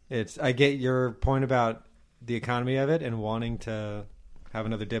 I get your point about the economy of it and wanting to have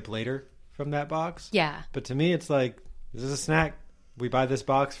another dip later from that box. Yeah. But to me, it's like, this is a snack. We buy this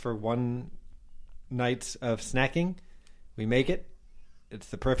box for one night of snacking. We make it. It's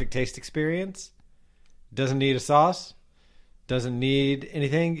the perfect taste experience. Doesn't need a sauce. Doesn't need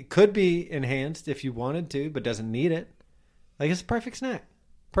anything. It could be enhanced if you wanted to, but doesn't need it. Like, it's a perfect snack.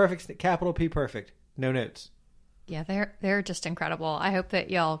 Perfect. Capital P perfect. No notes. Yeah, they're just incredible. I hope that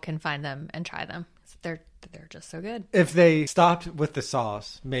y'all can find them and try them. They're just so good. If they stopped with the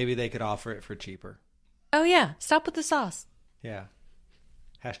sauce, maybe they could offer it for cheaper. Oh, yeah. Stop with the sauce. Yeah.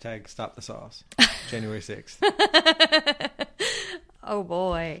 Hashtag stop the sauce. January 6th. Oh,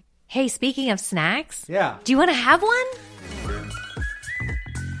 boy. Hey, speaking of snacks. Yeah. Do you want to have one?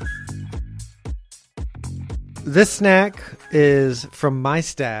 This snack is from my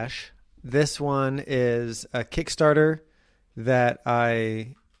stash. This one is a Kickstarter that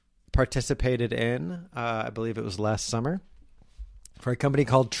I participated in, I believe it was last summer, for a company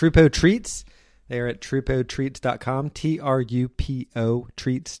called Trupo Treats. They are at trupotreats.com, TRUPO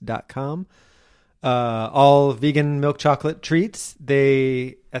treats.com. All vegan milk chocolate treats.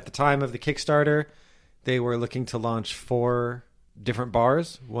 They, at the time of the Kickstarter, they were looking to launch 4 different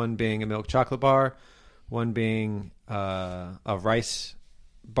bars, one being a milk chocolate bar, one being a rice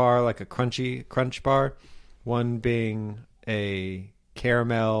bar, like a crunchy crunch bar, one being a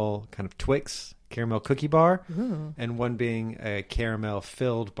caramel kind of Twix caramel cookie bar, and one being a caramel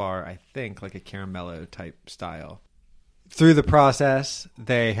filled bar, I think, like a caramello type style. Through the process,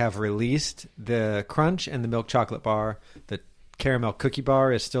 they have released the crunch and the milk chocolate bar. The caramel cookie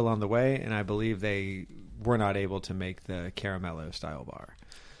bar is still on the way, and I believe they were not able to make the caramello style bar.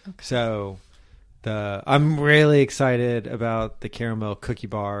 Okay. So I'm really excited about the caramel cookie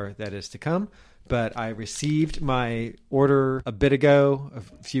bar that is to come. But I received my order a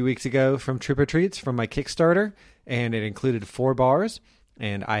few weeks ago from Trupo Treats from my Kickstarter, and it included 4 bars.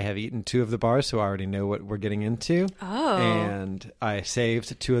 And I have eaten 2 of the bars, so I already know what we're getting into. Oh. And I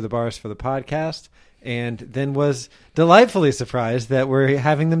saved 2 of the bars for the podcast, and then was delightfully surprised that we're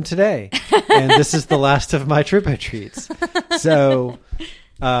having them today. And this is the last of my Trupo Treats. So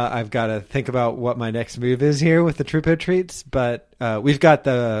I've got to think about what my next move is here with the Trupo Treats. But we've got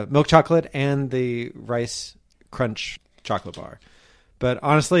the milk chocolate and the rice crunch chocolate bar. But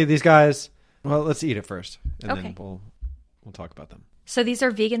honestly, these guys, well, let's eat it first, and then we'll talk about them. So these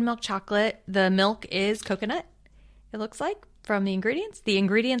are vegan milk chocolate. The milk is coconut, it looks like, from the ingredients. The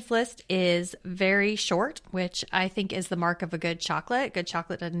ingredients list is very short, which I think is the mark of a good chocolate. Good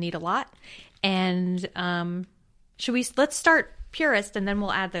chocolate doesn't need a lot. And let's start purest, and then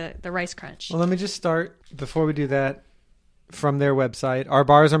we'll add the rice crunch. Well, let me just start, before we do that, from their website. Our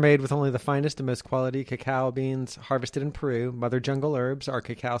bars are made with only the finest and most quality cacao beans harvested in Peru. Mother Jungle Herbs, our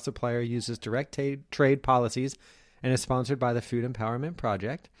cacao supplier, uses direct trade policies and is sponsored by the Food Empowerment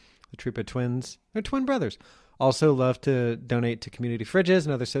Project. The Trupo twins, they're twin brothers, also love to donate to community fridges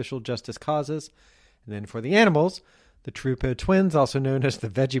and other social justice causes. And then for the animals, the Trupo twins, also known as the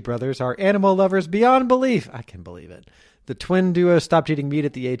Veggie Brothers, are animal lovers beyond belief. I can believe it. The twin duo stopped eating meat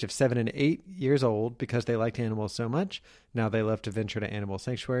at the age of 7 and 8 years old because they liked animals so much. Now they love to venture to animal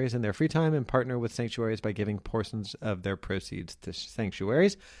sanctuaries in their free time and partner with sanctuaries by giving portions of their proceeds to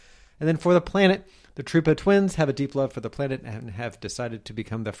sanctuaries. And then for the planet, the Trupo twins have a deep love for the planet and have decided to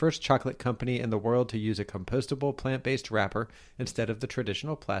become the first chocolate company in the world to use a compostable plant-based wrapper instead of the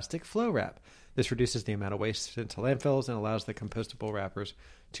traditional plastic flow wrap. This reduces the amount of waste sent to landfills and allows the compostable wrappers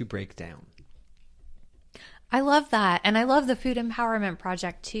to break down. I love that. And I love the Food Empowerment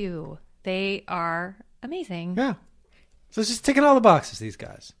Project, too. They are amazing. Yeah. So it's just ticking all the boxes, these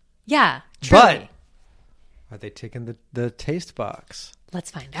guys. Yeah, truly. But are they ticking the taste box? Let's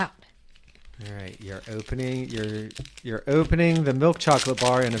find out. All right, you're opening the milk chocolate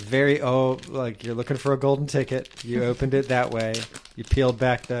bar in a very like you're looking for a golden ticket. You opened it that way. You peeled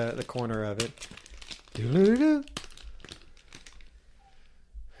back the corner of it. Doo-doo-doo.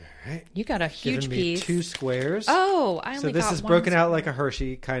 All right. You got a huge piece. 2 squares. Oh, I only got one. So this is broken out like a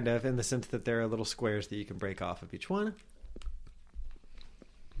Hershey, kind of, in the sense that there are little squares that you can break off of each one.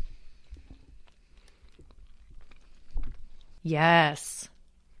 Yes.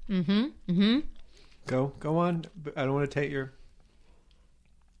 Mm-hmm. Mm-hmm. Go on. I don't want to take your...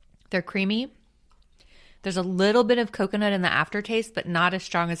 They're creamy. There's a little bit of coconut in the aftertaste, but not as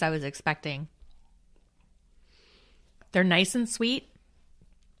strong as I was expecting. They're nice and sweet.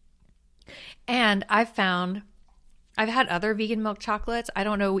 And I've had other vegan milk chocolates. I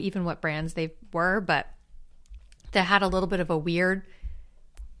don't know even what brands they were, but that had a little bit of a weird,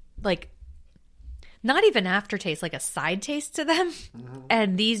 like, not even aftertaste, like a side taste to them. Mm-hmm.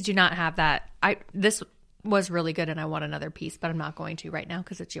 And these do not have that. This was really good, and I want another piece, but I'm not going to right now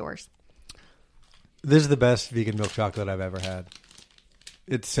because it's yours. This is the best vegan milk chocolate I've ever had.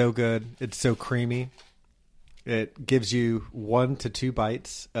 It's so good. It's so creamy. It gives you 1 to 2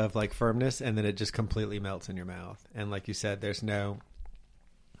 bites of like firmness, and then it just completely melts in your mouth. And like you said, there's no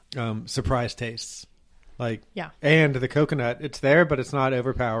surprise tastes. Like, yeah. And the coconut, it's there, but it's not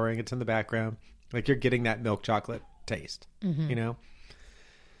overpowering. It's in the background. Like, you're getting that milk chocolate taste, you know?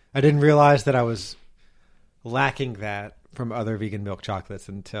 I didn't realize that I was lacking that from other vegan milk chocolates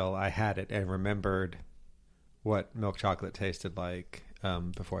until I had it and remembered what milk chocolate tasted like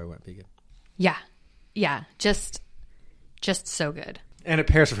before I went vegan. Yeah. Yeah. Just so good. And it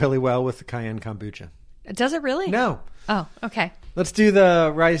pairs really well with the cayenne kombucha. Does it really? No. Oh, okay. Let's do the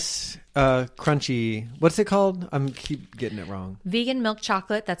rice crunchy. What's it called? I'm keep getting it wrong. Vegan milk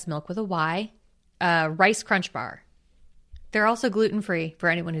chocolate. That's milk with a Y. Rice crunch bar. They're also gluten-free for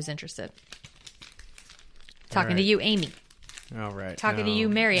anyone who's interested. Talking to you, Amy. All right. Talking to you,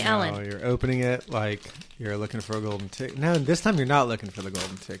 Mary Ellen. You're opening it like you're looking for a golden ticket. No, this time you're not looking for the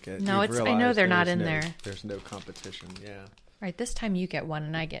golden ticket. No, You've I know they're not realized in there. There's no competition. Yeah. Right, this time you get one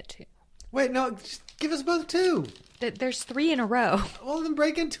and I get two. Wait, no, just give us both two. There's 3 in a row. Well, then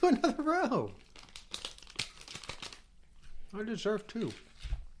break into another row. I deserve 2.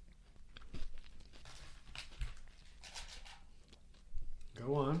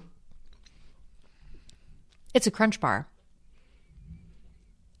 Go on. It's a Crunch Bar.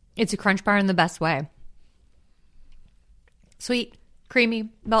 It's a Crunch Bar in the best way. Sweet, creamy,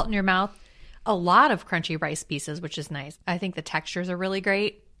 melt in your mouth. A lot of crunchy rice pieces, which is nice. I think the textures are really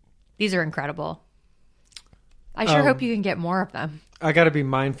great. These are incredible. I sure hope you can get more of them. I got to be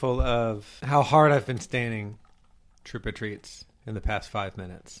mindful of how hard I've been standing Troopa Treats in the past 5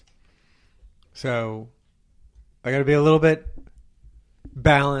 minutes. So I got to be a little bit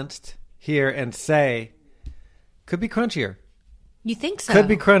balanced here and say, could be crunchier. You think so? Could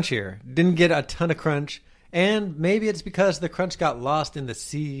be crunchier. Didn't get a ton of crunch. And maybe it's because the crunch got lost in the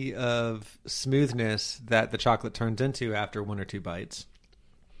sea of smoothness that the chocolate turns into after 1 or 2 bites.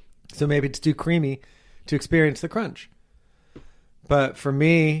 So maybe it's too creamy to experience the crunch. But for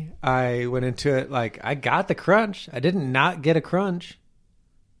me, I went into it like, I got the crunch. I didn't not get a crunch.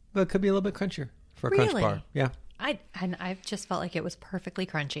 But it could be a little bit crunchier for a crunch bar. Yeah. I just felt like it was perfectly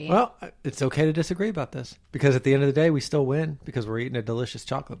crunchy. Well, it's okay to disagree about this. Because at the end of the day, we still win because we're eating a delicious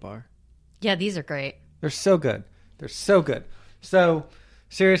chocolate bar. Yeah, these are great. They're so good. They're so good. So,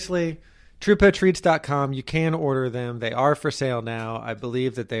 seriously, TrupaTreats.com. You can order them. They are for sale now. I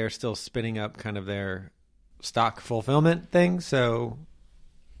believe that they are still spinning up kind of their stock fulfillment thing. So,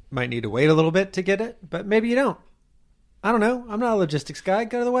 might need to wait a little bit to get it. But maybe you don't. I don't know. I'm not a logistics guy.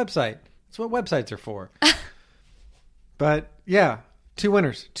 Go to the website. That's what websites are for. But, yeah. 2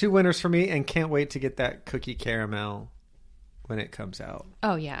 winners. 2 winners for me. And can't wait to get that cookie caramel when it comes out.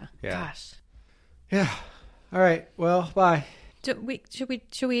 Oh, yeah. Yeah. Gosh. Yeah. All right. Well, bye. Should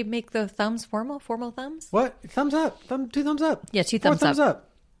we make the thumbs formal? Formal thumbs? What? Thumbs up. 2 thumbs up. Yeah, 2 4 thumbs up.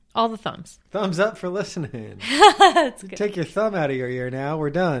 All the thumbs. Thumbs up for listening. That's good. Take your thumb out of your ear now.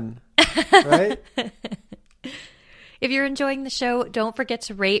 We're done. Right? If you're enjoying the show, don't forget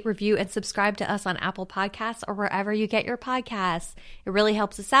to rate, review, and subscribe to us on Apple Podcasts or wherever you get your podcasts. It really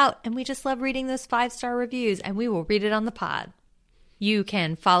helps us out, and we just love reading those 5-star reviews, and we will read it on the pod. You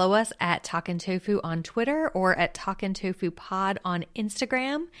can follow us at Talkin' Tofu on Twitter or at Talkin' Tofu Pod on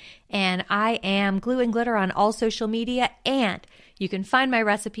Instagram. And I am Glue and Glitter on all social media. And you can find my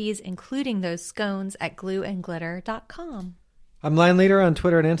recipes, including those scones, at glueandglitter.com. I'm Line Leader on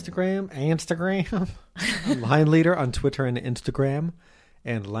Twitter and Instagram. I'm Line Leader on Twitter and Instagram.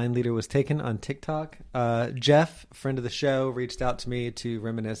 And Line Leader was taken on TikTok. Jeff, friend of the show, reached out to me to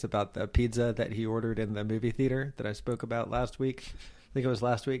reminisce about the pizza that he ordered in the movie theater that I spoke about last week. I think it was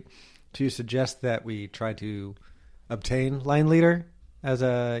last week. To suggest that we try to obtain Line Leader as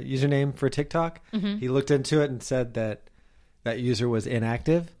a username for TikTok. Mm-hmm. He looked into it and said that that user was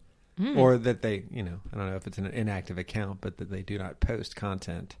inactive. Or that they, I don't know if it's an inactive account, but that they do not post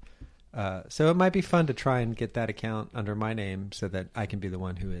content. So it might be fun to try and get that account under my name so that I can be the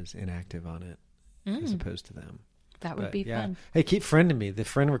one who is inactive on it as opposed to them. That would be fun. Hey, keep friending me. The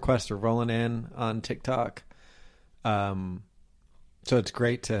friend requests are rolling in on TikTok. So it's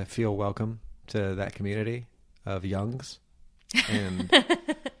great to feel welcome to that community of youngs. And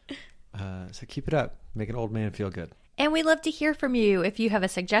so keep it up. Make an old man feel good. And we love to hear from you. If you have a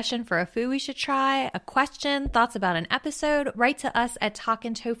suggestion for a food we should try, a question, thoughts about an episode, write to us at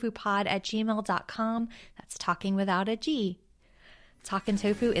talkintofupod@gmail.com. That's talking without a G. Talkin'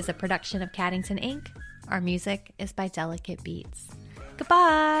 Tofu is a production of Caddington Inc. Our music is by Delicate Beats.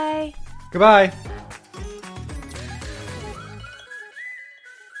 Goodbye. Goodbye.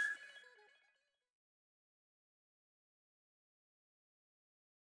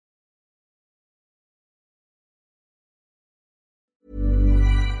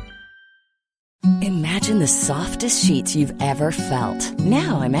 Imagine the softest sheets you've ever felt.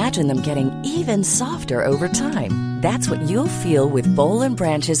 Now imagine them getting even softer over time. That's what you'll feel with Boll &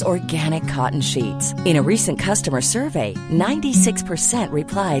 Branch's organic cotton sheets. In a recent customer survey, 96%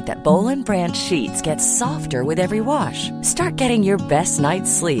 replied that Boll & Branch sheets get softer with every wash. Start getting your best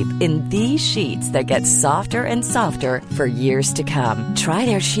night's sleep in these sheets that get softer and softer for years to come. Try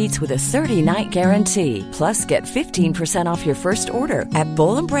their sheets with a 30-night guarantee. Plus, get 15% off your first order at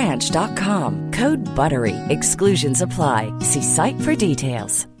bollandbranch.com. Code BUTTERY. Exclusions apply. See site for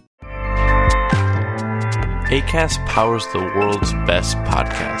details. Acast powers the world's best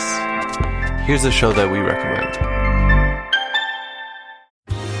podcasts. Here's a show that we recommend.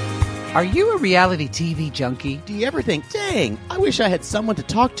 Are you a reality TV junkie? Do you ever think, dang, I wish I had someone to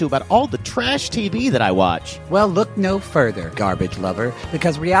talk to about all the trash TV that I watch? Well, look no further, garbage lover,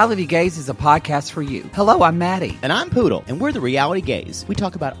 because Reality Gaze is a podcast for you. Hello, I'm Maddie. And I'm Poodle, and we're the Reality Gaze. We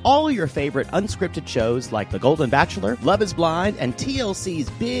talk about all your favorite unscripted shows like The Golden Bachelor, Love is Blind, and TLC's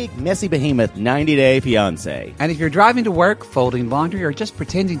big, messy behemoth, 90 Day Fiancé. And if you're driving to work, folding laundry, or just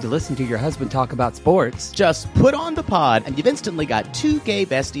pretending to listen to your husband talk about sports, just put on the pod, and you've instantly got two gay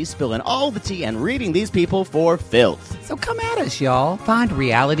besties spilling all the tea and reading these people for filth. So come at us, y'all. Find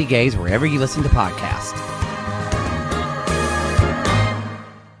Reality Gaze wherever you listen to podcasts.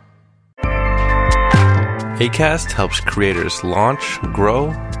 Acast helps creators launch, grow,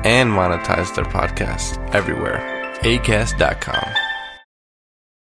 and monetize their podcasts everywhere. Acast.com.